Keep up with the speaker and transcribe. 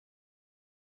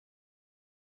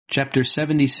Chapter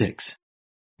 76.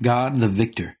 God the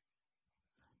Victor.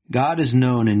 God is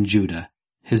known in Judah.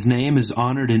 His name is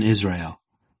honored in Israel.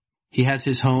 He has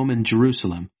his home in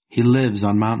Jerusalem. He lives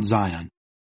on Mount Zion.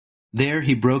 There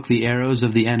he broke the arrows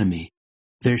of the enemy,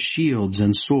 their shields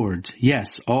and swords,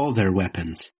 yes, all their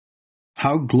weapons.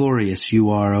 How glorious you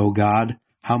are, O God!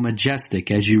 How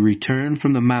majestic as you return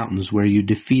from the mountains where you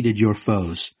defeated your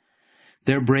foes.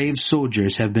 Their brave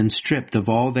soldiers have been stripped of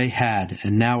all they had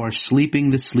and now are sleeping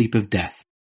the sleep of death.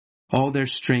 All their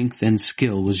strength and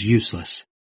skill was useless.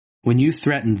 When you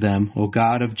threatened them, O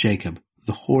God of Jacob,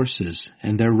 the horses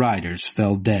and their riders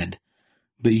fell dead.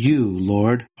 But you,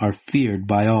 Lord, are feared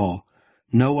by all.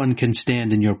 No one can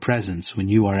stand in your presence when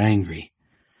you are angry.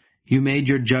 You made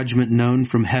your judgment known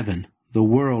from heaven. The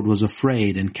world was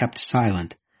afraid and kept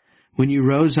silent. When you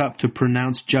rose up to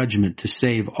pronounce judgment to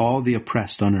save all the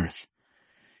oppressed on earth.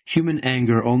 Human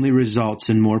anger only results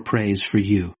in more praise for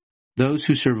you. Those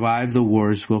who survive the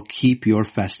wars will keep your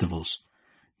festivals.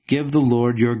 Give the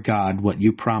Lord your God what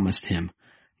you promised him.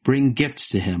 Bring gifts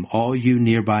to him, all you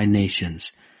nearby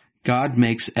nations. God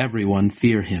makes everyone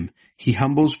fear him. He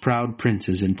humbles proud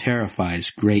princes and terrifies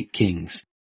great kings.